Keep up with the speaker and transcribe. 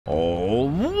Oh,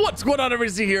 what's going on,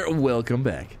 everybody? Here, welcome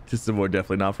back to some more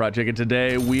Definitely Not Fried Chicken.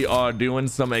 Today we are doing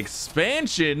some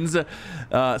expansions,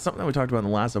 something that we talked about in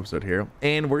the last episode here,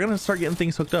 and we're gonna start getting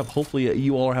things hooked up. Hopefully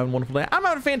you all are having a wonderful day. I'm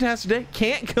having a fantastic day,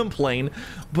 can't complain.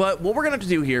 But what we're gonna have to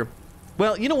do here,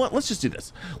 well, you know what, let's just do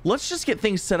this. Let's just get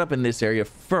things set up in this area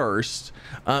first,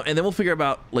 and then we'll figure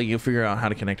out how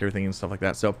to connect everything and stuff like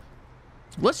that. So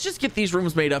let's just get these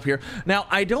rooms made up here. Now,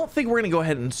 I don't think we're gonna go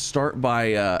ahead and start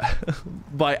by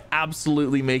by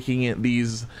absolutely making it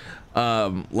these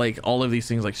like all of these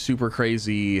things like super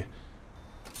crazy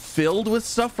filled with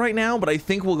stuff right now, but I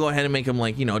think we'll go ahead and make them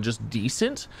like, you know, just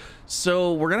decent.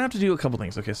 So we're gonna have to do a couple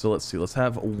things. Okay, so let's see, let's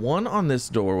have one on this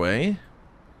doorway,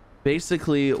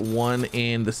 basically one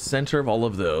in the center of all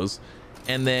of those,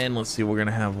 and then let's see, we're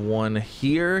gonna have one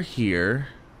here.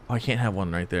 Oh, I can't have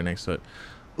one right there next to it.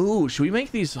 Ooh, should we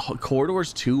make these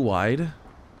corridors too wide?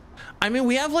 I mean,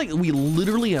 we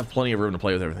literally have plenty of room to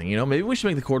play with everything, you know? Maybe we should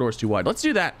make the corridors too wide. Let's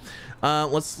do that.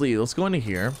 Let's see, let's go into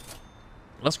here.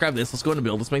 Let's grab this, let's go into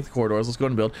build, let's make the corridors, let's go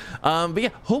into build. But yeah,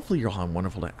 hopefully you're all having a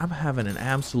wonderful day. I'm having an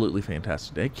absolutely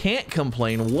fantastic day. Can't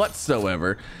complain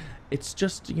whatsoever. It's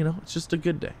just, you know, it's just a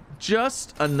good day.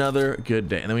 Just another good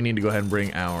day. And then we need to go ahead and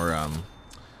bring our,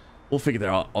 we'll figure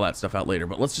all that stuff out later,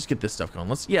 but let's just get this stuff going.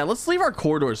 Let's leave our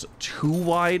corridors too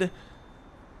wide,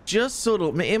 just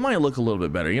so it might look a little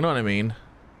bit better. You know what I mean?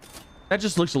 That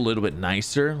just looks a little bit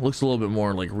nicer. Looks a little bit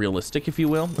more like realistic, if you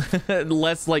will.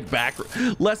 Less like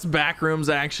less backrooms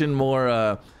action, more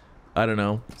I don't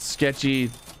know,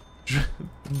 sketchy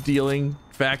dealing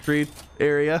factory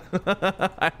area.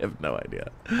 I have no idea.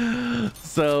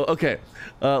 So okay,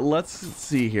 let's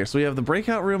see here. So we have the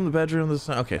breakout room, the bedroom, this.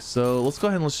 Okay, so let's go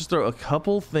ahead and let's just throw a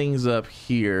couple things up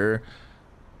here.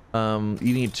 You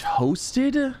need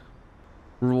toasted.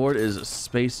 Reward is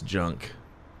space junk.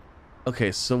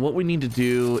 Okay, so what we need to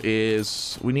do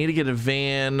is we need to get a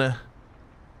van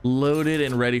loaded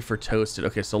and ready for toasted.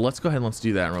 Okay, so let's go ahead and let's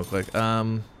do that real quick.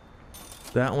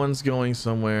 That one's going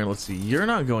somewhere. Let's see, you're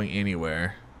not going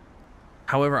anywhere.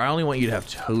 However, I only want you to have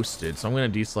toasted, so I'm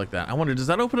going to deselect that. I wonder, does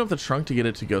that open up the trunk to get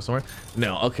it to go somewhere?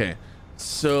 No. Okay,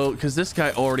 so because this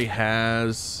guy already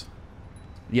has,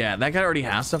 yeah, that guy already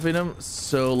has stuff in him,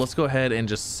 so let's go ahead and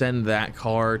just send that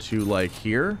car to like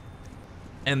here.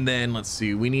 And then let's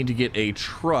see, we need to get a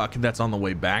truck that's on the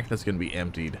way back that's going to be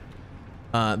emptied.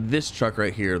 This truck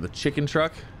right here, the chicken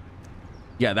truck,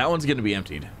 yeah, that one's going to be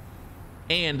emptied.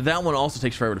 And that one also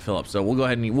takes forever to fill up, so we'll go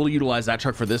ahead and we'll utilize that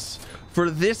truck for this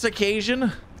occasion,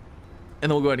 and then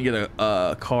we'll go ahead and get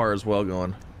a car as well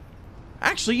going.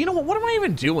 Actually, you know what am I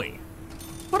even doing?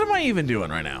 What am I even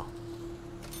doing right now?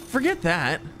 Forget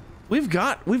that. We've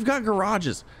got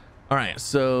garages. All right,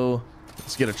 so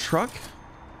let's get a truck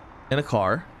and a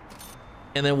car,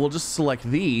 and then we'll just select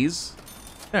these.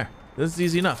 There, this is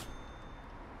easy enough.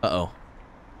 Is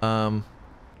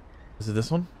it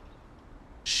this one?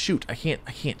 Shoot, I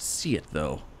can't see it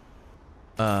though.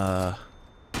 Oh,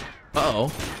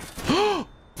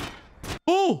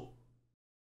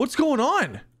 what's going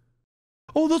on?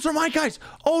 Oh, those are my guys.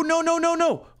 Oh,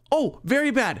 no. Oh, very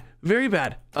bad.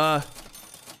 Don't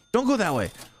go that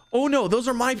way. Oh no, those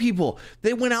are my people.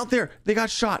 They went out there, they got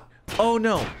shot. Oh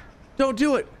no, don't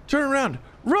do it. Turn around,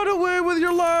 run away with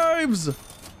your lives.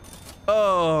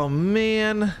 Oh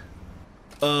man.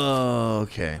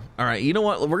 Okay, all right, you know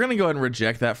what, we're gonna go ahead and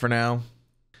reject that for now.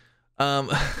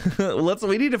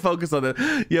 We need to focus on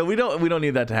that. Yeah, we don't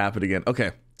need that to happen again.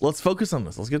 Okay, let's focus on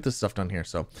this. Let's get this stuff done here.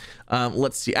 So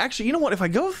let's see, actually, you know what, if I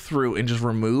go through and just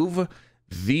remove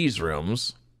these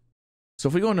rooms, so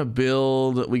if we go into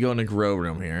build, we go into grow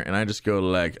room here, and I just go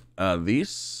like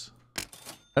these,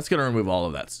 that's gonna remove all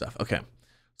of that stuff. Okay,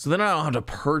 so then I don't have to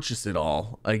purchase it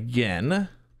all again.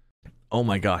 Oh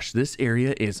my gosh, this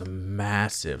area is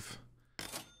massive.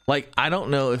 Like, I don't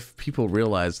know if people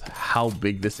realize how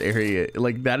big this area is.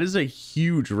 Like, that is a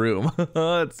huge room.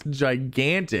 It's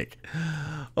gigantic.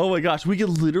 Oh my gosh, we could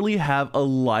literally have a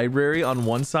library on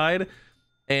one side,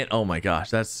 and oh my gosh,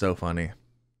 that's so funny.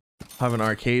 Have an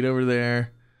arcade over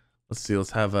there. Let's see,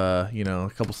 let's have a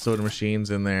couple soda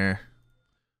machines in there.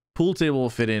 Pool table will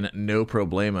fit in no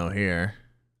problemo here.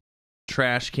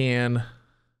 Trash can.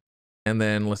 And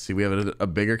then let's see, we have a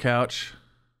bigger couch,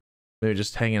 maybe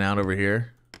just hanging out over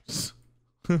here. This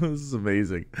is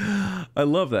amazing. I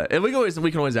love that. And we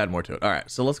can always add more to it. All right,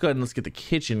 so let's go ahead and let's get the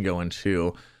kitchen going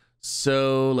too.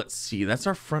 So let's see, that's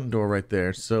our front door right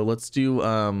there. So let's do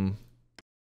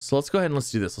so let's go ahead and let's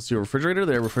do this. Let's do a refrigerator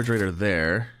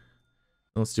there.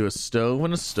 And let's do a stove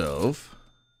and a stove,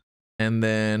 and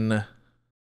then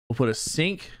we'll put a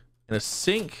sink and a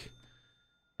sink.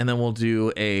 And then we'll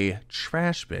do a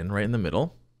trash bin right in the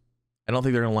middle. I don't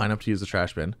think they're gonna line up to use the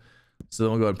trash bin. So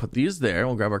then we'll go ahead and put these there.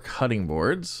 We'll grab our cutting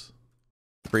boards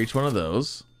for each one of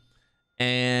those.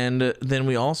 And then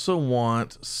we also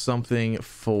want something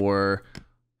for,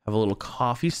 have a little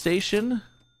coffee station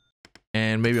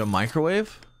and maybe a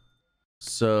microwave.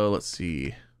 So let's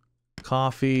see,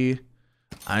 coffee.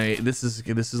 This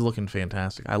is looking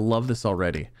fantastic. I love this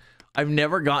already. I've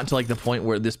never gotten to like the point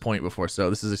where this point before, so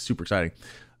this is super exciting.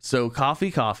 So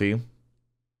coffee.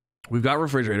 We've got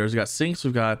refrigerators, we've got sinks,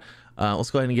 we've got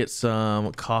let's go ahead and get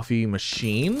some coffee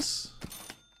machines.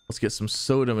 Let's get some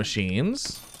soda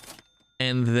machines.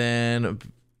 And then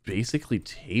basically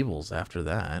tables after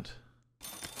that.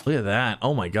 Look at that.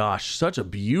 Oh my gosh, such a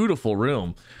beautiful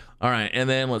room. All right, and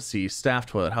then let's see, staff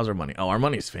toilet. How's our money? Oh, our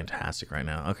money is fantastic right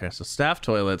now. Okay, so staff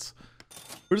toilets.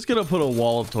 We're just gonna put a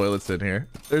wall of toilets in here.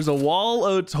 There's a wall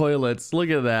of toilets.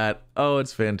 Look at that. Oh,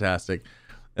 it's fantastic.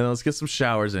 And let's get some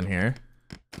showers in here.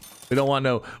 We don't want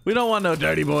no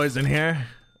dirty boys in here.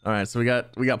 All right, so we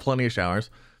got plenty of showers.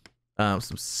 Some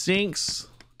sinks,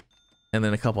 and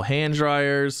then a couple hand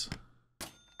dryers.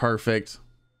 Perfect.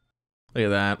 Look at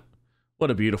that. What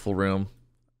a beautiful room.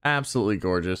 Absolutely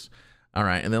gorgeous. All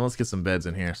right, and then let's get some beds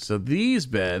in here. So these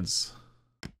beds,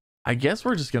 I guess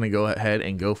we're just gonna go ahead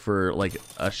and go for like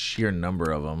a sheer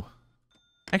number of them.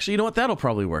 Actually, you know what? That'll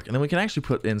probably work. And then we can actually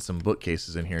put in some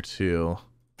bookcases in here too.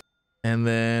 And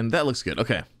then that looks good.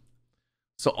 Okay.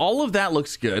 So all of that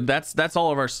looks good. That's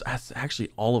all of our, that's actually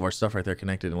all of our stuff right there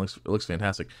connected, and it looks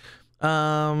fantastic.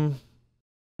 The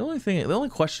only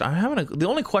question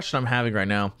I'm having right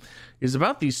now is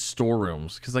about these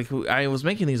storerooms, because like I was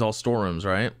making these all storerooms,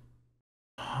 right?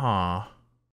 Huh.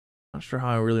 Not sure how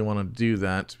I really want to do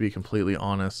that, to be completely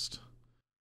honest.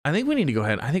 I think we need to go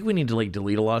ahead. I think we need to like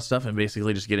delete a lot of stuff and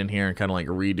basically just get in here and kind of like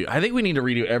redo. I think we need to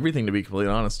redo everything, to be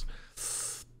completely honest.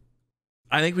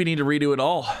 I think we need to redo it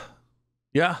all.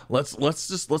 Yeah, let's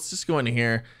just go into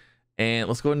here and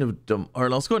let's go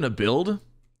into build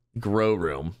grow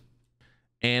room,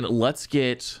 and let's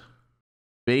get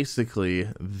basically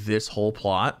this whole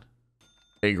plot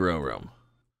a grow room.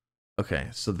 Okay,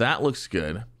 so that looks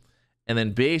good. And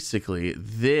then basically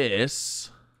this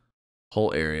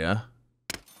whole area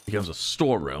becomes a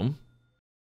storeroom.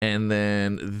 And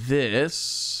then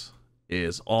this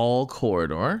is all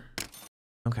corridor.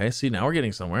 Okay, see, now we're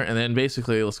getting somewhere. And then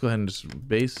basically let's go ahead and just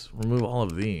remove all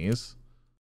of these.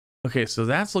 Okay, so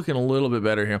that's looking a little bit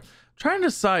better here. I'm trying to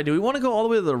decide, do we want to go all the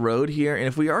way to the road here? And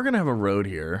if we are going to have a road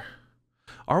here,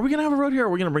 are we going to have a road here? Or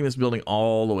are we going to bring this building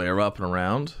all the way up and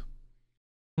around?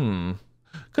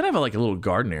 Could have like a little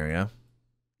garden area.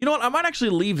 You know what? I might actually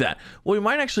leave that. What we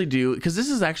might actually do, because this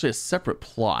is actually a separate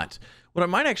plot. What I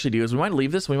might actually do is we might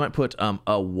leave this. We might put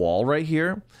a wall right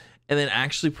here, and then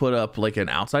actually put up like an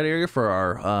outside area for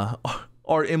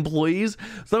our employees,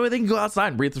 so that way they can go outside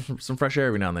and breathe some fresh air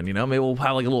every now and then. You know, maybe we'll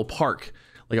have like a little park,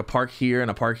 like a park here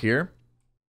and a park here.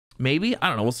 Maybe, I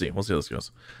don't know. We'll see. We'll see how this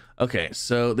goes. Okay,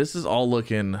 so this is all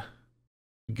looking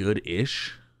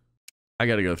good-ish. I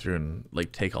gotta go through and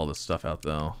like take all this stuff out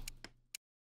though.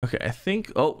 Okay, I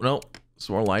think, oh no,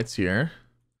 some more lights here.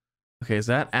 Okay, is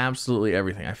that absolutely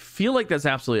everything? I feel like that's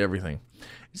absolutely everything.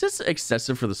 Is this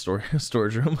excessive for the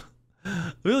storage room?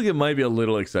 I feel like it might be a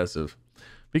little excessive,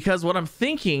 because what I'm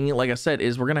thinking, like I said,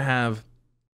 is we're gonna have,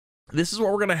 this is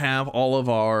what we're gonna have all of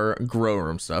our grow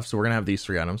room stuff. So we're gonna have these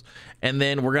 3 items, and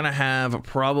then we're gonna have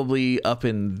probably up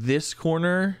in this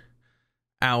corner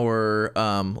our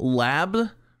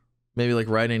lab, maybe like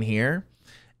right in here,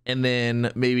 and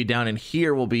then maybe down in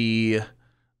here will be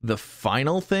the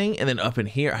final thing, and then up in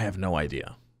here I have no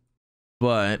idea.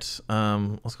 But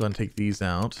let's go ahead and take these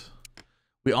out.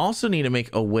 We also need to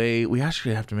make a way. We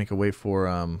actually have to make a way for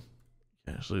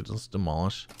actually let's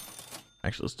demolish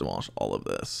all of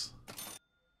this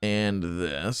and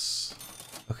this.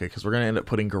 Okay, because we're gonna end up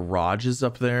putting garages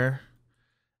up there.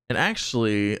 And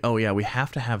actually, oh yeah, we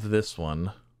have to have this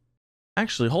one.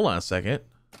 Actually, hold on a second.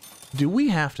 Do we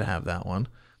have to have that one?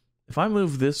 If I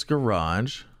move this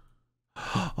garage,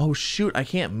 oh shoot, I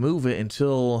can't move it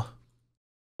until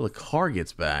the car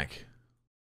gets back.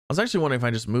 I was actually wondering if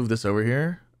I just move this over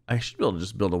here, I should be able to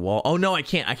just build a wall. Oh no, I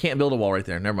can't build a wall right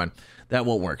there. Never mind. That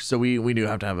won't work. So we do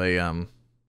have to have a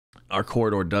our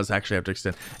corridor does actually have to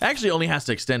extend. It actually only has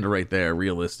to extend to right there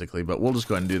realistically, but we'll just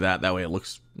go ahead and do that. That way it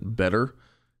looks better,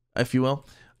 if you will.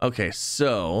 Okay,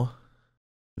 so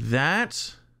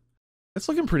that's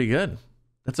looking pretty good.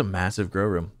 That's a massive grow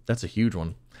room. That's a huge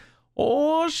one.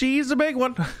 Oh, she's a big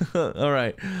one. All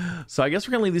right, so I guess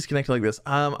we're gonna leave these connected like this.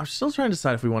 I'm still trying to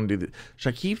decide if we want to do this.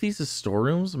 Should I keep these as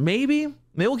storerooms? Maybe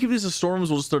we'll keep these as storerooms.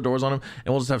 We'll just throw doors on them,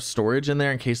 and we'll just have storage in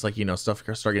there in case, like, you know, stuff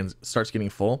starts getting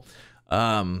full.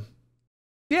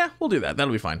 Yeah, we'll do that.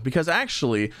 That'll be fine. Because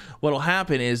actually, what'll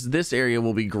happen is this area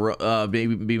will be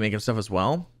be making stuff as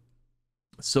well.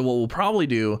 So what we'll probably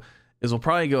do is they'll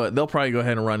probably go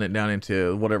ahead and run it down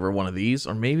into whatever one of these,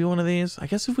 or maybe one of these. I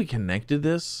guess if we connected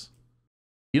this,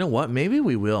 you know what? Maybe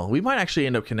we will. We might actually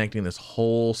end up connecting this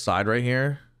whole side right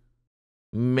here.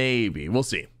 Maybe. We'll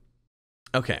see.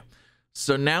 Okay.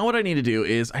 So now what I need to do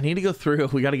is I need to go through.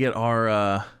 We got to get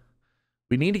our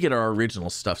we need to get our original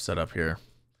stuff set up here.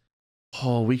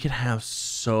 Oh, we could have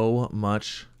so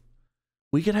much.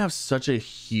 We could have such a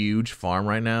huge farm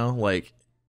right now. Like,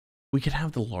 we could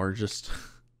have the largest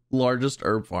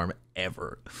herb farm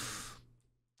ever.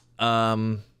 All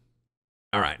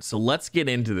right, so let's get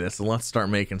into this and let's start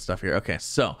making stuff here. Okay,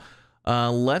 so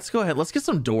let's go ahead. Let's get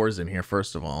some doors in here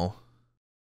first of all.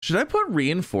 Should I put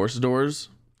reinforced doors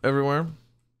everywhere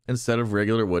instead of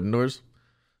regular wooden doors?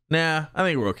 Nah, I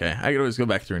think we're okay. I can always go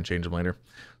back through and change them later.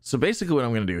 So basically what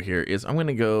I'm going to do here is I'm going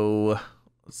to go,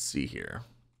 let's see here,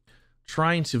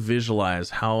 trying to visualize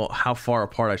how far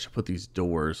apart I should put these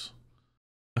doors.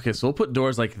 Okay, so we'll put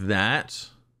doors like that.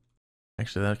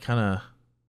 Actually, that kind of,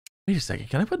 wait a second,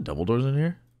 can I put double doors in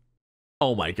here?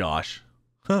 Oh my gosh.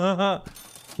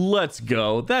 Let's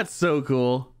go. That's so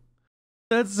cool.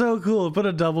 That's so cool. Put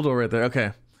a double door right there.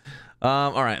 Okay.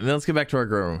 All right, and then let's get back to our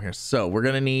grow room here. So we're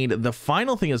gonna need, the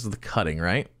final thing is the cutting,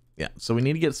 right? Yeah, so we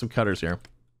need to get some cutters here.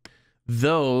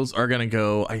 Those are gonna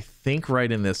go, I think,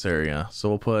 right in this area. So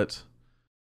we'll put,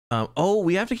 oh,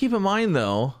 we have to keep in mind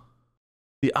though,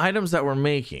 the items that we're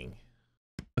making.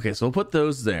 Okay, so we'll put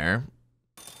those there,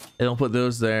 and we'll put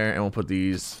those there, and we'll put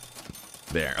these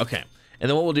there. Okay, and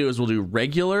then what we'll do is we'll do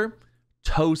regular,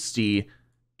 toasty,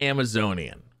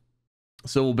 Amazonian.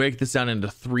 So we'll break this down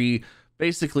into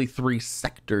basically three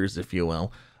sectors, if you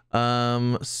will.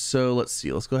 So let's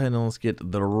see, let's go ahead and let's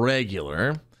get the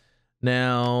regular.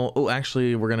 Now, oh,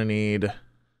 actually we're gonna need,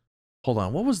 hold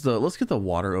on, what was let's get the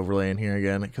water overlay in here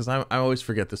again, because I always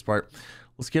forget this part.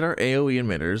 Let's get our AoE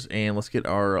emitters, and let's get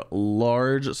our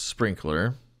large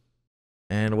sprinkler.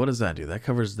 And what does that do? That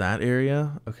covers that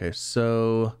area. Okay,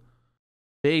 so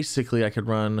basically I could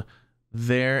run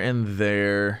there and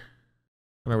there.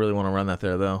 I don't really want to run that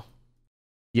there though.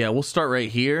 Yeah, we'll start right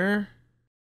here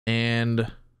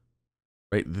and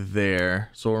right there.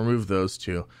 So we'll remove those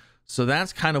two. So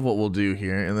that's kind of what we'll do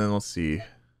here. And then let's see.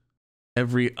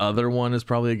 Every other one is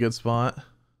probably a good spot.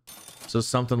 So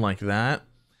something like that.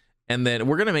 And then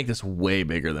we're going to make this way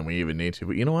bigger than we even need to.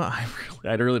 But you know what?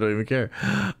 I really don't even care.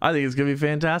 I think it's going to be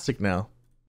fantastic now.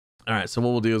 All right. So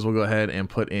what we'll do is we'll go ahead and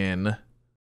put in.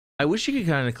 I wish you could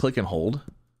kind of click and hold.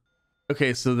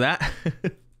 Okay. So that.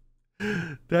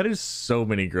 That is so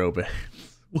many grow beds.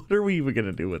 What are we even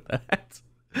gonna do with that?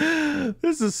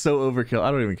 This is so overkill.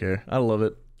 I don't even care. I love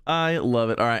it. I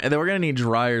love it. All right, and then we're gonna need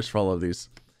dryers for all of these.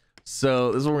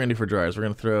 So this is what we're gonna do for dryers. We're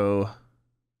gonna throw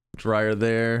dryer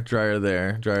there, dryer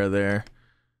there, dryer there,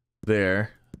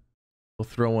 there. We'll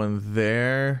throw one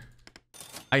there.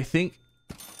 I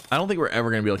don't think we're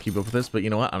ever gonna be able to keep up with this, but you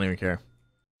know what? I don't even care.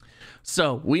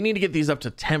 So we need to get these up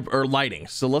to temp or lighting.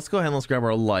 So let's go ahead and let's grab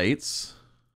our lights.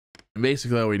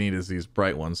 Basically all we need is these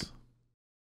bright ones.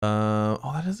 Oh,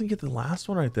 that doesn't get the last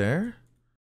one right there.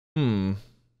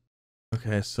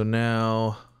 Okay, so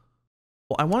now,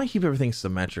 well, I want to keep everything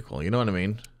symmetrical, you know what I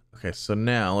mean? Okay, so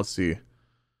now let's see,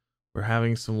 we're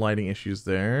having some lighting issues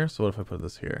there. So what if I put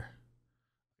this here?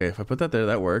 Okay, if I put that there,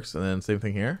 that works. And then same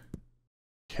thing here.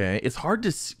 Okay, it's hard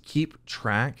to keep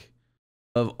track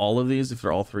of all of these if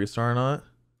they're all 3-star or not.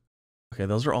 Okay,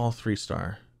 those are all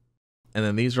 3-star. And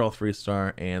then these are all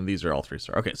 3-star, and these are all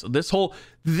 3-star. Okay, so this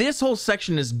whole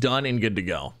section is done and good to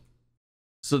go.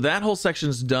 So that whole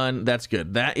section's done. That's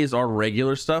good. That is our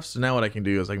regular stuff. So now what I can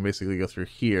do is I can basically go through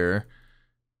here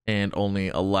and only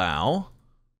allow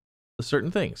the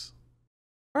certain things.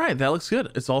 All right, that looks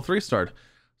good. It's all 3-starred.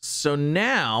 So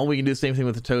now we can do the same thing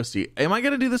with the toasty. Am I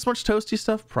gonna do this much toasty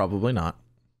stuff? Probably not.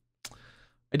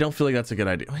 I don't feel like that's a good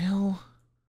idea. Well.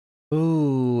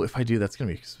 Oh, if I do, that's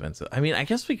gonna be expensive. I mean, I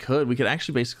guess we could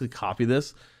actually basically copy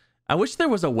this. I wish there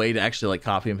was a way to actually like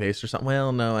copy and paste or something.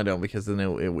 Well, no, I don't, because then it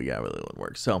really wouldn't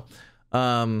work. So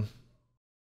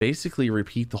basically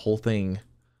repeat the whole thing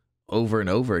over and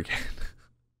over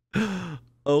again.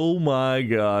 Oh my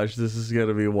gosh, this is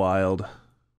gonna be wild.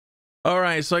 All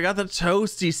right, so I got the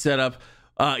toasty set up.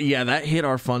 Yeah, that hit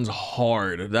our funds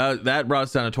hard. That brought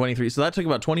us down to 23. So that took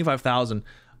about 25,000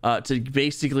 to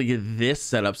basically get this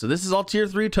set up. So this is all tier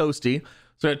 3 toasty.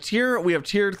 So we have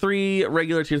tier 3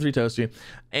 regular, tier 3 toasty.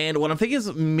 And what I'm thinking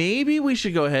is maybe we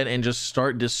should go ahead and just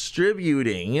start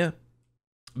distributing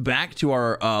back to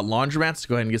our laundromats to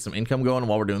go ahead and get some income going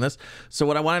while we're doing this. So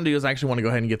what I want to do is I actually want to go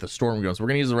ahead and get the storeroom going. So we're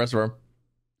going to use the rest of our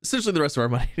essentially the rest of our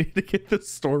money to get the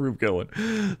storeroom going.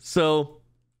 So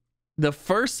the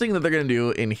first thing that they're going to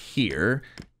do in here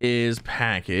is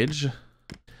package. And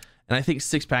I think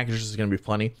 6 packages is going to be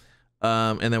plenty.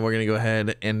 And then we're going to go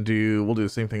ahead and we'll do the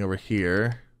same thing over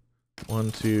here.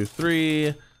 1, 2,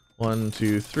 3, 1,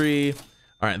 2, 3. All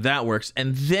right, that works.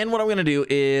 And then what I'm going to do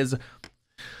is,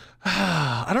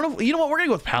 I don't know. You know what? We're going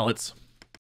to go with pallets.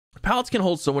 Pallets can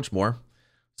hold so much more.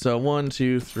 So 1,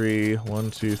 2, 3,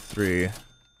 1, 2, 3.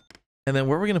 And then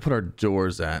where are we going to put our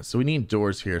doors at? So we need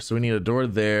doors here. So we need a door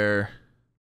there.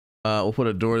 We'll put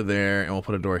a door there and we'll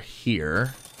put a door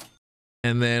here.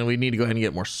 And then we need to go ahead and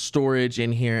get more storage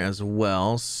in here as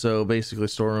well. So basically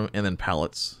storeroom and then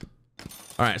pallets.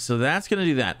 All right, so that's going to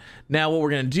do that. Now what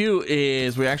we're going to do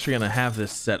is we're actually going to have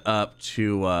this set up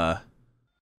to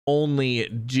only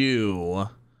do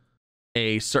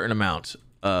a certain amount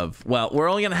of, well, we're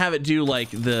only going to have it do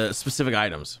like the specific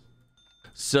items.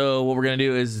 So what we're going to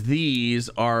do is these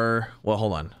are, well,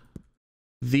 hold on.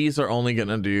 These are only going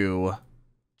to do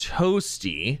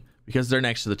toasty because they're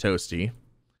next to the toasty.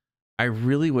 I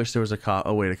really wish there was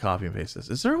a way to copy and paste this.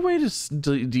 Is there a way to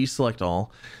deselect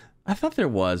all? I thought there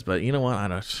was, but you know what? I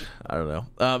don't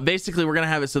know. Basically, we're going to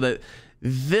have it so that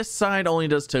this side only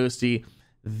does toasty.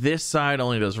 This side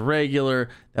only does regular.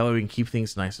 That way we can keep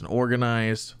things nice and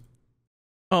organized.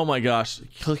 Oh my gosh,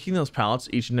 clicking those pallets,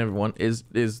 each and every one is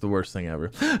the worst thing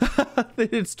ever.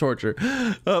 It's torture.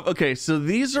 Okay, so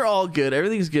these are all good.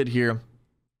 Everything's good here.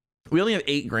 We only have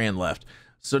 8 grand left.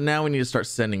 So now we need to start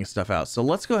sending stuff out. So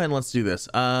let's go ahead and let's do this.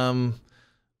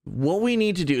 What we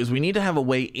need to do is we need to have a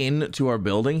way into our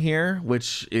building here,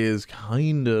 which is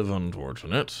kind of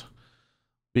unfortunate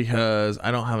because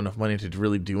I don't have enough money to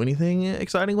really do anything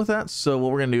exciting with that. So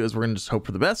what we're going to do is we're going to just hope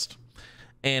for the best.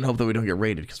 And hope that we don't get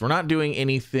raided because we're not doing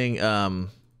anything.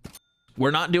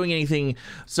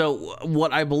 So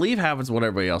what I believe happens, what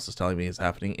everybody else is telling me is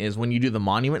happening, is when you do the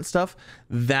monument stuff,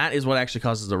 that is what actually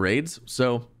causes the raids.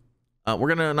 So we're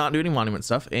gonna not do any monument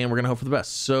stuff, and we're gonna hope for the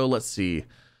best. So let's see.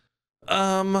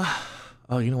 Oh,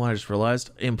 you know what? I just realized,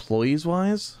 employees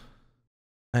wise,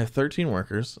 I have 13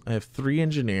 workers. I have 3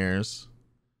 engineers,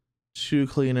 2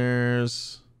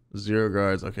 cleaners, 0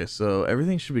 guards. Okay, so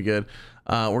everything should be good.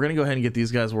 We're gonna go ahead and get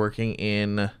these guys working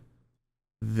in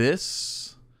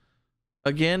this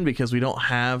again because we don't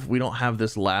have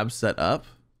this lab set up,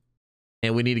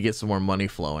 and we need to get some more money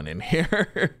flowing in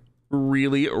here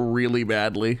really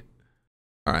badly.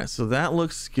 All right, so that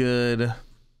looks good.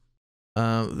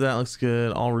 That looks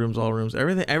good. All rooms,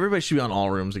 everybody should be on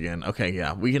all rooms again. Okay,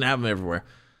 yeah, we can have them everywhere.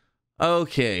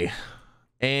 Okay,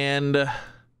 and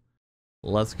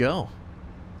let's go.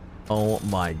 Oh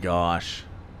my gosh.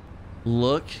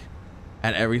 Look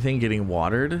at everything getting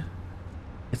watered.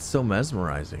 It's so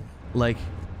mesmerizing. Like,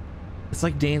 it's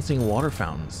like dancing water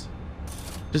fountains.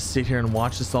 Just sit here and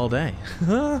watch this all day.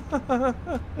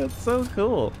 It's so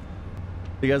cool.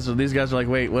 These guys are like,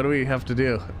 wait, what do we have to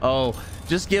do? Oh,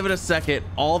 just give it a second.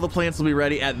 All the plants will be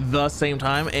ready at the same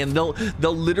time, and they'll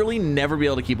literally never be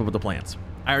able to keep up with the plants.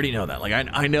 I already know that. Like,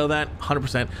 I know that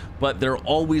 100%, but there'll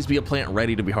always be a plant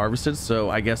ready to be harvested. So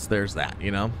I guess there's that,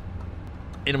 you know?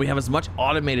 And we have as much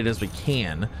automated as we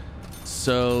can.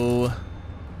 So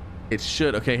it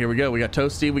should. Okay, here we go. We got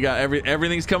toasty. We got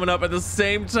everything's coming up at the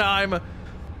same time.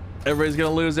 Everybody's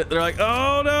gonna lose it. They're like,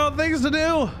 oh no, things to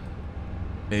do.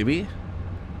 Maybe.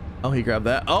 Oh, he grabbed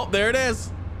that. Oh, there it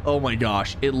is. Oh my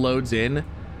gosh, it loads in.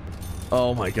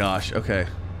 Oh my gosh. Okay,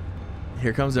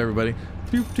 here comes everybody.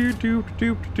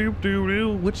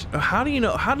 Which, how do you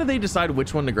know? How do they decide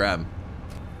which one to grab?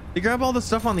 They grab all the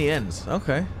stuff on the ends.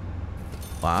 Okay.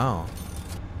 Wow.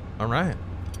 All right.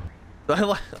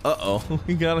 Uh-oh,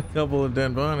 we got a couple of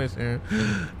dead bodies here.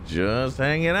 Just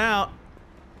hanging out.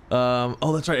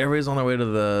 Oh, that's right. Everybody's on their way to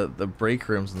the break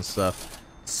rooms and stuff.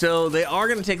 So they are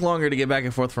going to take longer to get back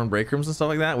and forth from break rooms and stuff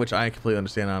like that, which I completely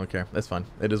understand. I don't care. That's fine.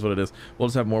 It is what it is. We'll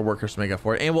just have more workers to make up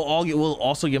for it, and we'll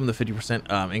also give them the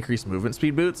 50% increased movement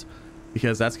speed boots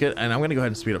because that's good. And I'm going to go ahead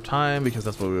and speed up time because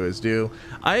that's what we always do.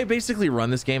 I basically run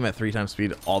this game at 3 times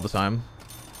speed all the time,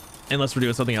 unless we're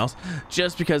doing something else,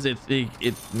 just because it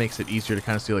makes it easier to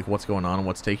kind of see like what's going on and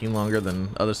what's taking longer than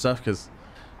other stuff. Because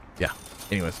yeah,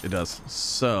 anyways, it does.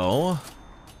 So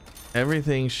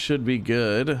everything should be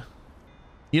good.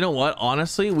 You know what?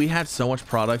 Honestly, we had so much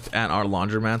product at our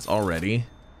laundromats already.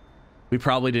 We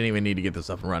probably didn't even need to get this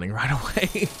up and running right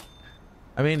away.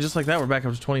 I mean, just like that, we're back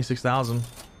up to 26,000.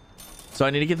 So I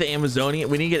need to get the Amazonian.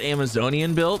 We need to get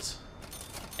Amazonian built,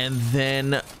 and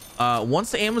then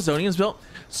once the Amazonian's built,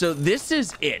 so this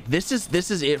is it. This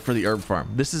is it for the herb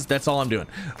farm. That's all I'm doing.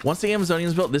 Once the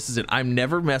Amazonian's built, this is it. I'm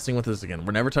never messing with this again.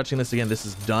 We're never touching this again. This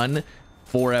is done.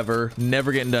 forever,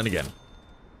 never getting done again.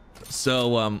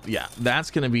 So yeah,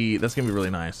 that's gonna be really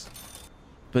nice.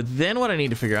 But then what I need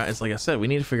to figure out is, like I said, we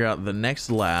need to figure out the next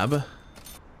lab.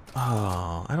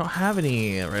 Oh, I don't have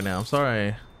any right now. I'm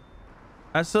sorry.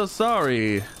 I'm so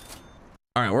sorry.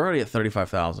 All right, we're already at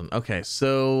 35,000. Okay,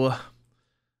 so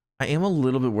I am a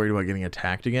little bit worried about getting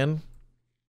attacked again.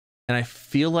 And I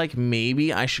feel like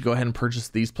maybe I should go ahead and purchase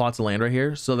these plots of land right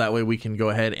here, so that way we can go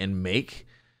ahead and make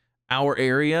our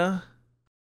area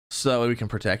so that way we can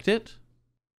protect it.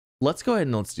 Let's go ahead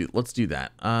and let's do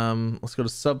that. Let's go to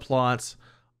subplots.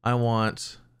 I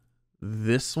want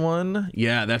this one.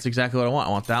 Yeah, that's exactly what I want.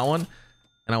 I want that one,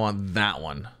 and I want that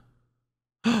one.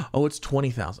 Oh, it's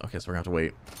 20,000. Okay, so we're gonna have to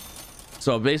wait.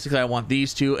 So basically I want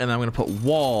these two, and I'm gonna put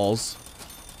walls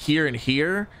here and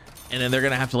here, and then they're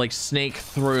gonna have to like snake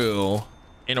through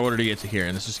in order to get to here,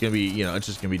 and it's just gonna be, you know, it's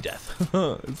just gonna be death.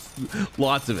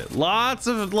 Lots of it, lots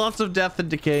of death and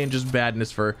decay and just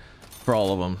badness for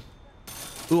all of them.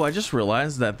 Ooh, I just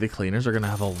realized that the cleaners are gonna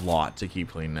have a lot to keep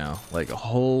clean now. Like,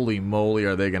 holy moly,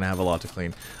 are they gonna have a lot to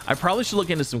clean. I probably should look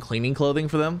into some cleaning clothing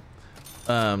for them.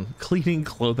 Cleaning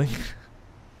clothing.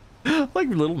 Like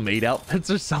little maid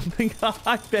outfits or something.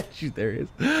 I bet you there is.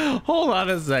 Hold on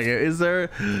a second. Is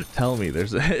there? Tell me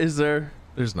there's. Is there?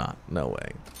 There's not. No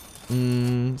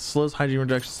way. Slows hygiene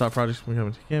reduction. Stop projects from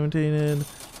becoming contaminated.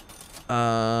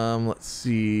 Let's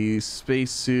see.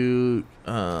 Spacesuit.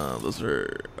 Those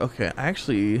are okay. I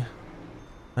actually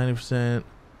 90%.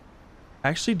 I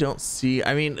actually don't see.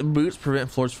 I mean, boots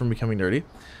prevent floors from becoming dirty.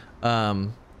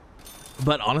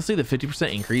 But honestly, the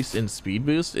 50% increase in speed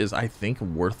boost is, I think,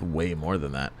 worth way more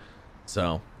than that.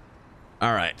 So,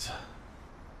 all right.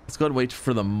 Let's go ahead and wait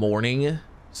for the morning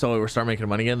so we'll start making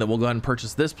money again. Then we'll go ahead and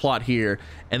purchase this plot here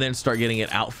and then start getting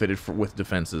it outfitted with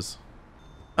defenses.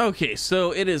 Okay,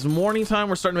 so it is morning time.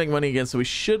 We're starting to make money again, so we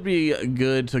should be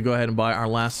good to go ahead and buy our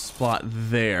last spot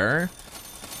there.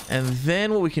 And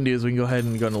then what we can do is we can go ahead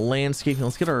and go into landscaping.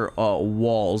 Let's get our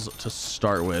walls to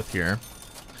start with here.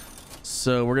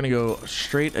 So we're gonna go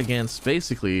straight against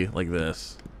basically like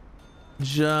this,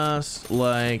 just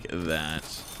like that,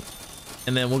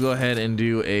 and then we'll go ahead and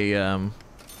do a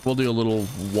we'll do a little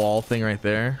wall thing right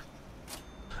there.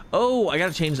 Oh, I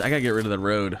gotta get rid of the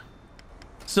road.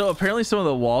 So apparently some of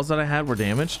the walls that I had were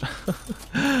damaged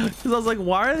because I was like,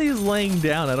 why are these laying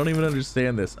down? I don't even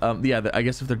understand this. Yeah, I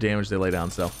guess if they're damaged they lay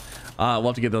down, so we'll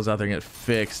have to get those out there and get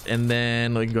fixed. And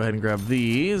then we can go ahead and grab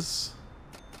these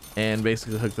and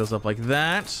basically hook those up like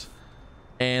that,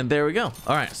 and there we go.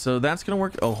 All right, so that's gonna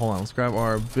work. Oh, hold on, let's grab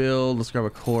our build. Let's grab a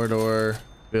corridor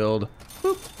build,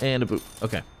 boop, and a boop.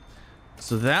 Okay,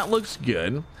 so that looks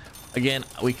good. Again,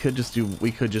 we could just do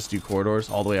corridors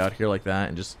all the way out here like that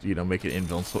and just, you know, make it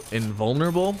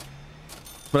invulnerable.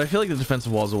 But I feel like the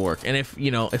defensive walls will work, and if,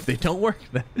 you know, if they don't work,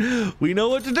 then we know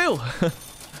what to do.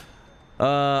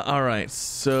 All right,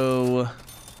 so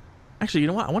actually, you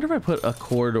know what? I wonder if I put a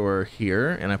corridor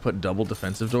here and I put double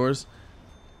defensive doors.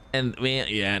 And man,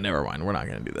 yeah, never mind. We're not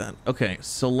going to do that. Okay,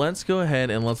 so let's go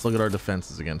ahead and let's look at our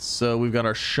defenses again. So we've got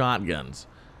our shotguns,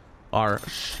 our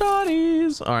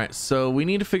shotties. All right, so we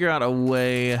need to figure out a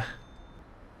way.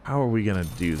 How are we going to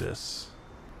do this?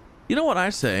 You know what I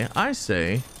say? I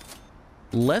say,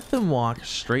 let them walk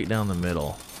straight down the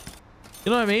middle.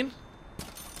 You know what I mean?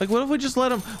 Like, what if we just let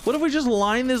them, what if we just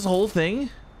line this whole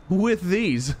thing with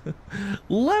these?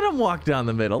 Let them walk down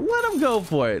the middle. Let them go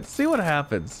for it. See what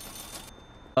happens.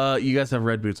 You guys have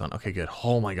red boots on. Okay, good.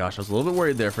 Oh my gosh, I was a little bit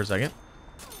worried there for a second.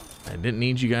 I didn't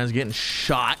need you guys getting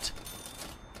shot.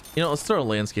 You know, let's throw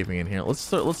landscaping in here. Let's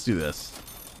do this.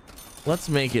 Let's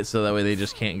make it so that way they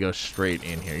just can't go straight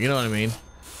in here. You know what I mean?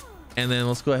 And then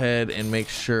let's go ahead and make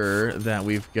sure that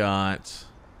we've got,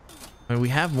 I mean, we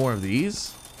have more of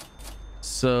these.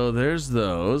 So there's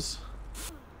those.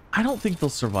 I don't think they'll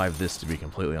survive this, to be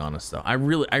completely honest, though. I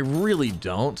really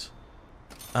don't.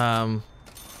 I'm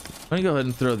gonna go ahead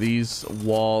and throw these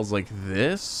walls like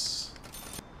this.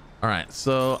 All right,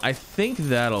 so I think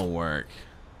that'll work.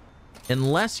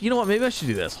 Unless, you know what? Maybe I should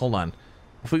do this. Hold on.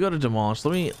 If we go to demolish,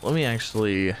 let me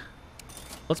actually,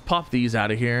 let's pop these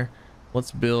out of here.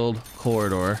 Let's build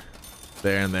corridor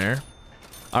there and there.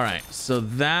 All right, so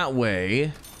that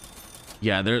way.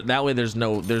 Yeah, that way there's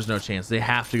no chance. They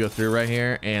have to go through right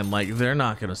here, and like they're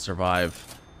not gonna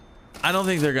survive. I don't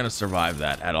think they're gonna survive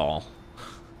that at all.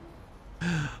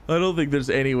 I don't think there's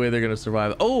any way they're gonna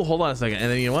survive. Oh, hold on a second. And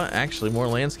then, you know what? Actually, more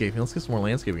landscaping. Let's get some more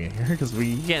landscaping in here because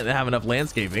we can't have enough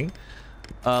landscaping.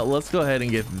 Let's go ahead and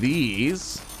get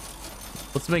these.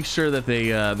 Let's make sure that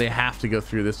they have to go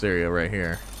through this area right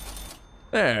here.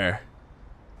 There.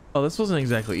 Oh, this wasn't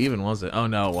exactly even, was it? Oh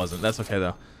no, it wasn't. That's okay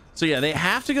though. So yeah, they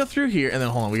have to go through here, and then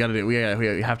hold on, we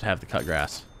have to have the cut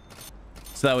grass,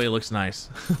 so that way it looks nice.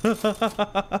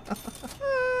 I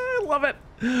love it.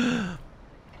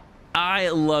 I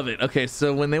love it. Okay,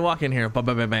 so when they walk in here, bam,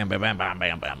 bam, bam, bam, bam, bam, bam,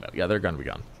 bam, bam, yeah, they're gonna be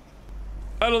gone.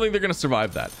 I don't think they're gonna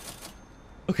survive that.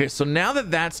 Okay, so now that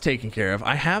that's taken care of,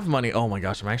 I have money. Oh my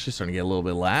gosh, I'm actually starting to get a little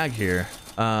bit of lag here.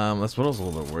 That's what I was a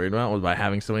little bit worried about, was by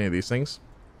having so many of these things,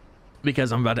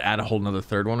 because I'm about to add a whole nother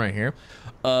third one right here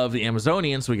of the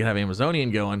Amazonian, so we can have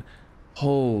Amazonian going.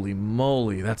 Holy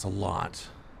moly, that's a lot.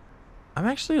 I'm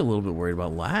actually a little bit worried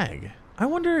about lag. I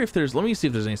wonder if there's, let me see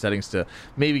if there's any settings to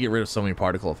maybe get rid of so many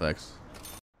particle effects.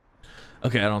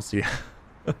 Okay, I don't see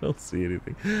I don't see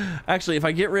anything. Actually, if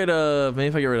I get rid of, maybe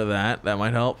if I get rid of that, that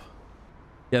might help.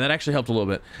 Yeah, that actually helped a little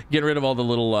bit. Getting rid of all the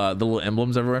little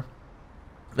emblems everywhere.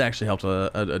 That actually helped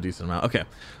a decent amount. Okay,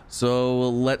 so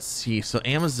let's see. So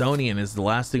Amazonian is the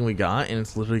last thing we got, and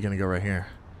it's literally gonna go right here.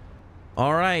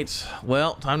 All right,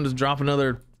 well, time to drop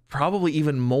another, probably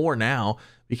even more now,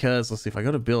 because let's see, if I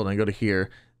go to build and I go to here,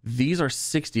 these are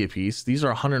 60 a piece, these are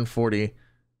 140,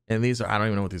 and these are, I don't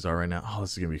even know what these are right now. Oh,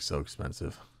 this is gonna be so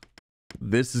expensive.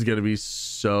 This is gonna be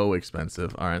so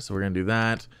expensive. All right, so we're gonna do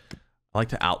that. I like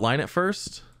to outline it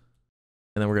first,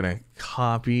 and then we're gonna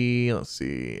copy, let's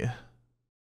see.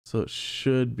 So it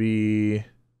should be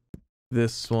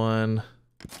this one.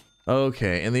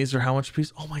 Okay, and these are how much a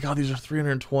piece? Oh my god, these are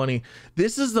 320.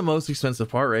 This is the most expensive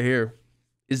part right here,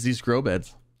 is these grow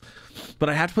beds. But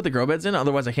I have to put the grow beds in,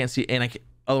 otherwise I can't see, and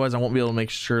otherwise I won't be able to make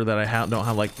sure that I don't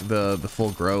have like the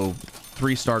full grow,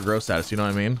 3-star grow status, you know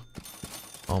what I mean?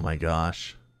 Oh my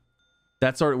gosh.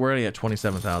 That's already, we're already at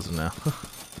 27,000 now.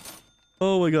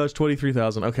 Oh my gosh,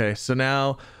 23,000. Okay, so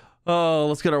now, oh,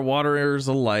 let's get our waterers,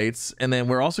 the lights, and then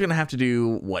we're also gonna have to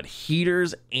do what,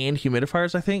 heaters and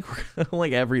humidifiers, I think.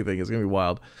 Like everything is gonna be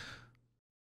wild.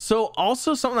 So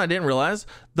also something I didn't realize,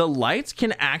 the lights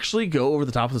can actually go over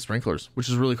the top of the sprinklers, which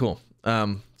is really cool.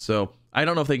 So I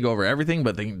don't know if they can go over everything,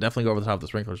 but they can definitely go over the top of the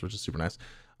sprinklers, which is super nice.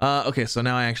 Okay, so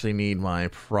now I actually need my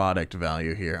product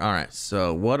value here. All right,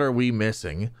 so what are we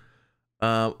missing?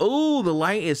 Oh, the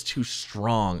light is too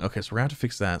strong. Okay, so we're gonna have to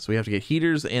fix that. So we have to get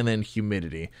heaters and then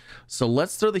humidity. So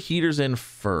let's throw the heaters in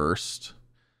first,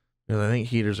 because I think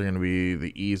heaters are gonna be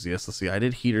the easiest. Let's see, I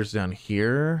did heaters down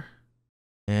here,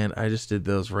 and I just did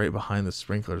those right behind the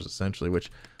sprinklers essentially, which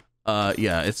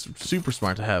yeah, it's super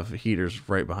smart to have heaters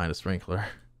right behind a sprinkler.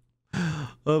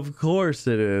 Of course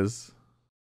it is.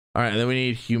 All right, and then we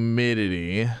need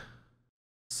humidity.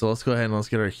 So let's go ahead and let's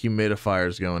get our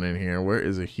humidifiers going in here. Where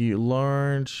is a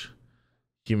large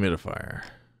humidifier? So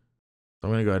I'm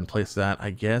gonna go ahead and place that,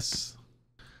 I guess.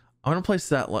 I'm gonna place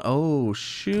that, oh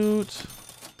shoot.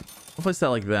 I'll place that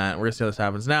like that. We're gonna see how this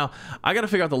happens. Now, I gotta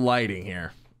figure out the lighting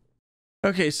here.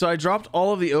 Okay, so I dropped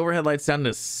all of the overhead lights down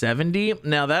to 70.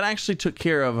 Now that actually took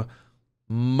care of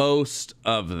most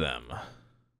of them.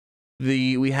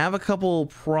 We have a couple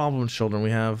problem children.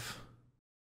 We have,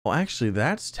 well, actually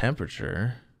that's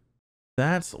temperature.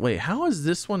 That's, wait, how is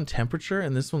this one temperature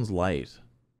and this one's light?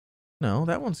 No,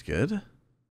 that one's good.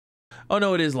 Oh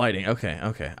no, it is lighting. Okay,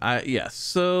 okay. Yeah,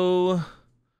 so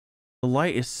the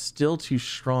light is still too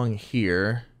strong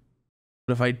here.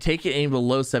 But if I take it in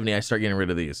below 70, I start getting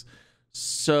rid of these.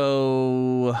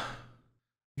 So I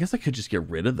guess I could just get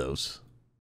rid of those.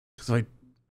 Because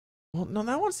well, no,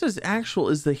 that one says actual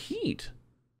is the heat.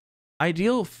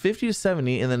 Ideal 50 to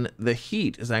 70, and then the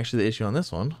heat is actually the issue on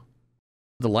this one.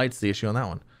 The light's the issue on that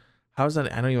one. How is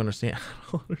that? I don't even understand.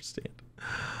 I don't understand.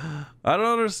 I don't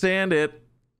understand it.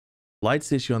 Light's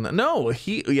the issue on that. No,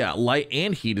 heat. Yeah, light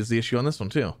and heat is the issue on this one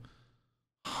too.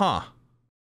 Huh.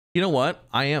 You know what?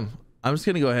 I'm just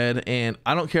going to go ahead, and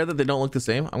I don't care that they don't look the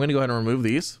same. I'm going to go ahead and remove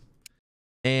these.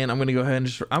 And I'm going to go ahead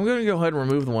and I'm going to go ahead and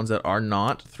remove the ones that are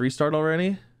not 3-starred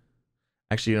already.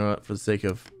 Actually, you know what? For the sake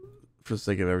of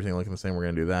everything looking the same, we're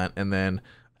going to do that. And then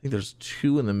I think there's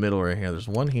 2 in the middle right here. There's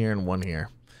 1 here and 1 here.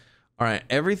 All right.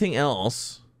 Everything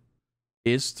else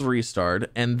is 3-starred.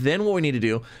 And then what we need to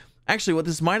do, actually, what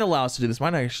this might allow us to do, this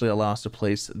might actually allow us to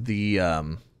place the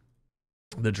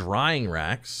drying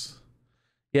racks.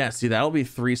 Yeah, see, that'll be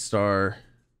 3-star.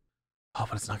 Oh,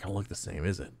 but it's not going to look the same,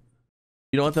 is it?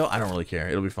 You know what, though? I don't really care.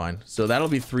 It'll be fine. So that'll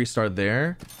be 3-star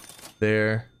there.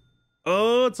 There.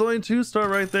 Oh, it's only 2-star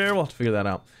right there. We'll have to figure that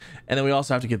out. And then we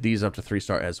also have to get these up to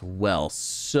 3-star as well.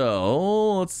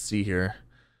 So let's see here.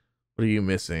 What are you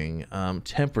missing?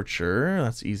 Temperature.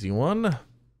 That's easy one.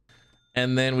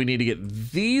 And then we need to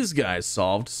get these guys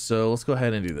solved. So let's go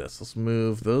ahead and do this. Let's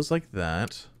move those like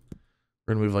that.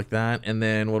 We're gonna move like that. And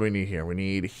then what do we need here? We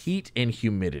need heat and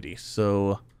humidity.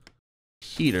 So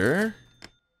heater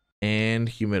and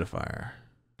humidifier.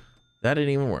 That didn't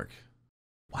even work.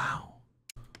 Wow.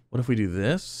 What if we do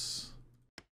this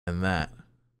and that?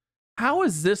 How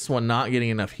is this one not getting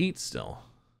enough heat still?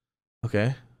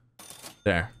 Okay.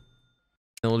 There.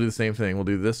 And we'll do the same thing. We'll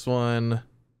do this one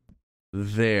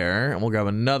there, and we'll grab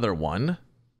another one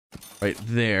right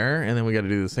there, and then we got to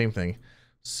do the same thing.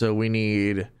 So we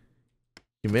need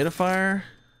humidifier,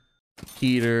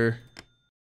 heater,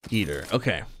 heater.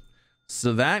 Okay.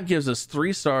 So that gives us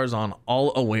 3 stars on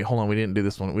all. Oh wait, hold on. We didn't do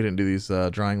this one. We didn't do these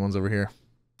drying ones over here.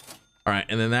 All right,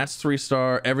 and then that's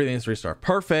 3-star. Everything's 3-star.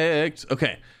 Perfect.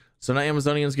 Okay. So now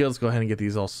Amazonians Guild. Let's go ahead and get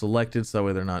these all selected so that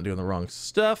way they're not doing the wrong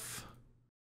stuff.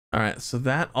 All right, so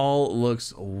that all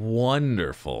looks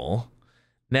wonderful.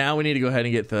 Now we need to go ahead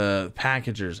and get the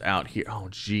packagers out here. Oh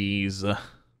geez. How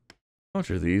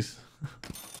much are these?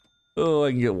 Oh,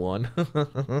 I can get one.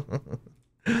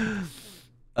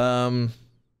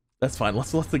 That's fine.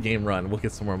 Let's let the game run. We'll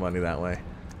get some more money that way.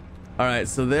 All right,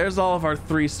 so there's all of our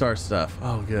 3-star stuff.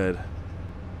 Oh, good.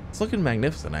 It's looking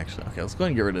magnificent, actually. Okay, let's go ahead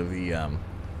and get rid of the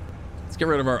let's get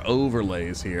rid of our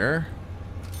overlays here.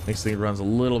 Makes things runs a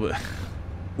little bit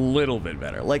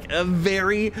better, like a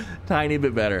very tiny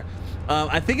bit better.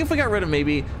 I think if we got rid of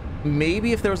maybe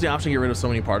if there was the option to get rid of so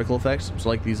many particle effects, so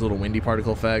like these little windy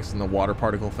particle effects and the water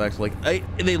particle effects, like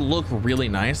they look really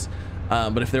nice.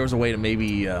 But if there was a way to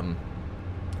maybe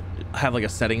have like a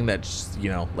setting that just, you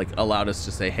know, like allowed us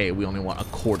to say, hey, we only want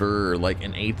 1/4 or like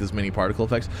 1/8 as many particle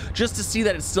effects, just to see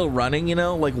that it's still running, you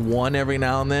know, like one every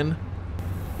now and then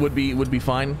would be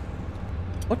fine.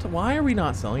 Why are we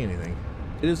not selling anything?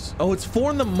 It is, oh, it's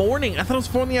 4 in the morning. I thought it was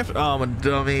 4 in the afternoon. Oh, I'm a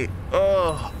dummy.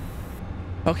 Oh.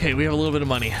 Okay, we have a little bit of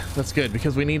money. That's good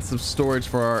because we need some storage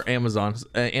for our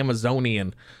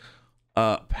Amazonian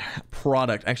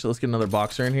product. Actually, let's get another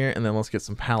boxer in here, and then let's get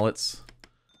some pallets.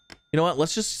 You know what?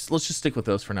 Let's just stick with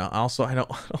those for now. Also, I don't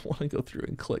want to go through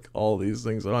and click all these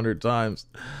things 100 times.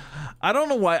 I don't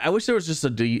know why. I wish there was just a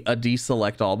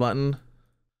deselect all button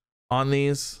on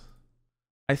these.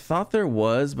 I thought there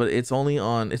was, but it's only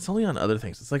on other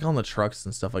things. It's like on the trucks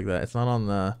and stuff like that. It's not on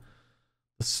the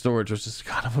storage, which is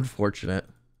kind of unfortunate.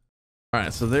 All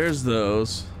right, so there's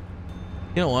those.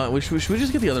 You know what? Should we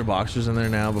just get the other boxers in there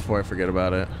now before I forget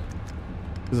about it?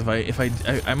 Because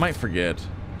I might forget.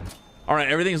 All right,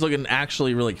 everything's looking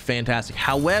actually really fantastic.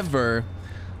 However,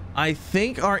 I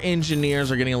think our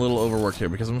engineers are getting a little overworked here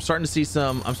because I'm starting to see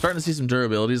some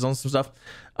durabilities on some stuff.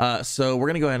 So we're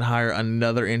gonna go ahead and hire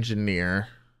another engineer.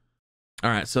 All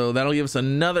right, so that'll give us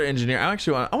another engineer. I want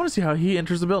to see how he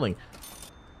enters the building.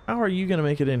 How are you gonna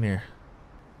make it in here?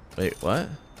 Wait, what?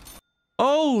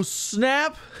 Oh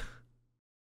snap!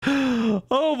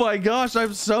 Oh my gosh,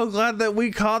 I'm so glad that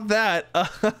we caught that.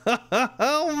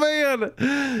 Oh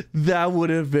man, that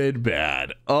would have been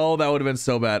bad. Oh, that would have been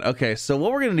so bad. Okay, so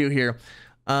what we're gonna do here,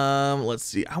 let's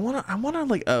see. I want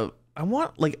like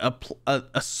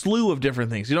a slew of different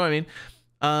things. You know what I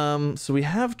mean? So we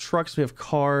have trucks, we have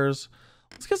cars.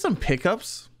 Let's get some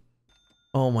pickups.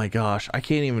 Oh my gosh, I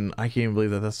can't even believe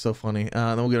that. That's so funny.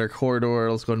 Then we'll get our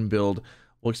corridor. Let's go ahead and build.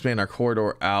 We'll expand our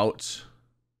corridor out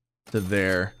to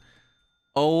there.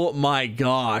 Oh my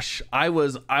gosh, I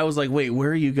was like, wait,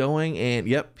 where are you going? And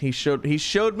yep, he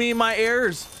showed me my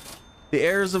errors, the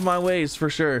errors of my ways for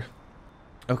sure.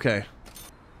 Okay,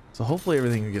 so hopefully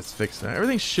everything gets fixed now.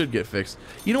 Everything should get fixed.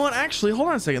 You know what? Actually, hold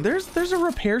on a second. There's a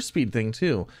repair speed thing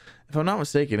too, if I'm not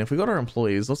mistaken. If we go to our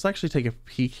employees, let's actually take a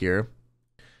peek here.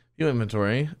 View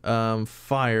inventory.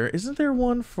 Fire. Isn't there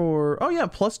one for? Oh yeah,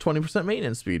 plus 20%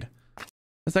 maintenance speed.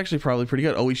 That's actually probably pretty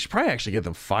good. Oh, we should probably actually get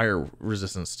them fire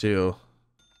resistance too.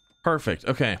 Perfect.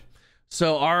 Okay,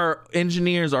 so our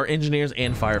engineers are engineers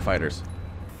and firefighters,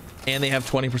 and they have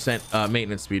 20%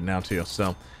 maintenance speed now too.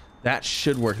 So that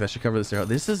should work. That should cover this area.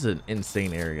 This is an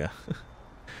insane area.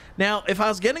 Now, if I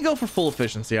was gonna go for full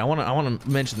efficiency, I want to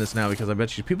mention this now because I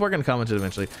bet you people are gonna comment it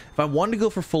eventually. If I wanted to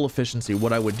go for full efficiency,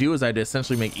 what I would do is I'd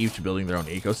essentially make each building their own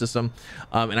ecosystem,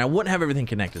 and I wouldn't have everything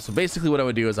connected. So basically, what I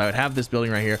would do is I would have this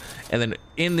building right here, and then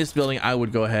in this building, I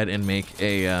would go ahead and make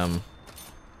a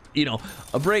you know,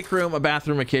 a break room, a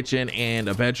bathroom, a kitchen, and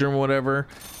a bedroom or whatever.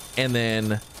 And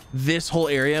then this whole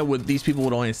area, these people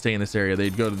would only stay in this area.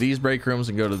 They'd go to these break rooms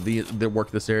and go to they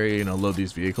work this area, you know, load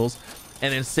these vehicles.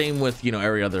 And then same with, you know,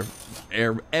 every other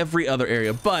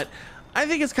area. But I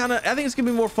think it's gonna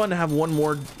be more fun to have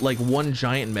one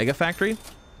giant mega factory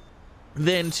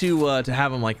than to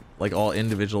have them like all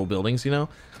individual buildings, you know.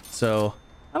 So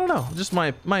I don't know, just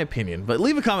my opinion. But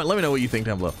leave a comment, let me know what you think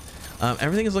down below.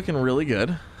 Everything is looking really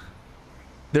good.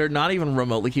 They're not even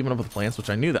remotely keeping up with the plants, which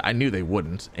I knew they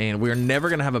wouldn't, and we're never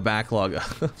gonna have a backlog.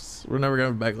 We're never gonna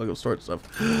have a backlog of storage stuff.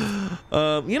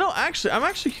 You know, actually, I'm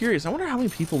actually curious. I wonder how many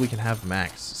people we can have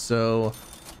max. So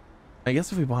I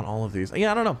guess if we bought all of these,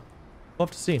 yeah, I don't know. We'll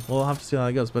have to see. We'll have to see how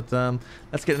that goes. But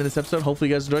let's get into this episode. Hopefully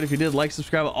you guys enjoyed. If you did, like,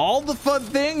 subscribe, all the fun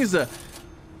things.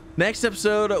 Next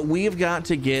episode, we've got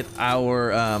to get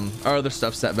our other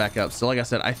stuff set back up. So like I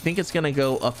said, I think it's gonna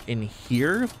go up in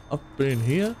here. I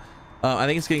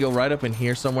think it's gonna go right up in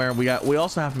here somewhere. We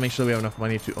also have to make sure we have enough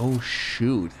money to, oh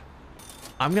shoot,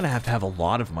 I'm gonna have a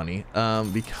lot of money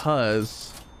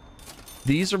because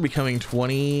these are becoming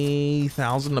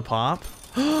 20,000 a pop.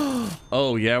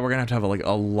 Oh yeah, we're gonna have like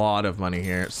a lot of money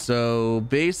here. So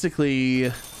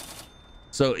basically,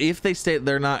 so if they stay,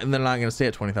 they're not gonna stay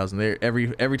at 20,000. They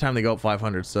every time they go up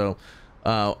 500. So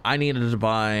I needed to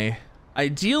buy,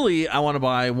 ideally I want to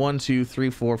buy 1 2 3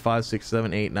 4 5 6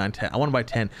 7 8 9 10. I want to buy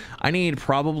 10. I need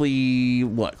probably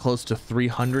what, close to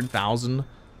 300,000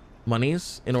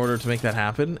 monies in order to make that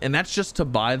happen, and that's just to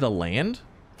buy the land.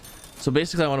 So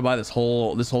basically I want to buy this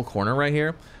whole corner right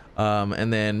here,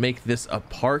 and then make this a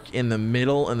park in the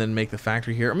middle, and then make the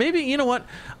factory here. Or maybe, you know what,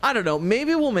 I don't know,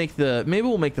 maybe we'll make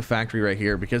the factory right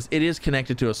here because it is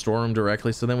connected to a storeroom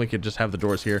directly. So then we could just have the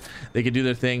doors here, they could do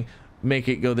their thing, make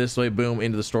it go this way, boom,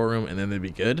 into the storeroom, and then they'd be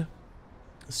good.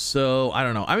 So I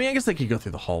don't know, I mean, I guess they could go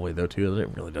through the hallway though too. It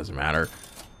really doesn't matter.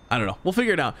 I don't know, we'll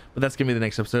figure it out. But that's gonna be the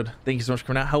next episode. Thank you so much for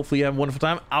coming out. Hopefully you have a wonderful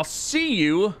time. I'll see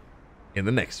you in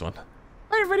the next one.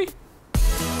 Bye everybody.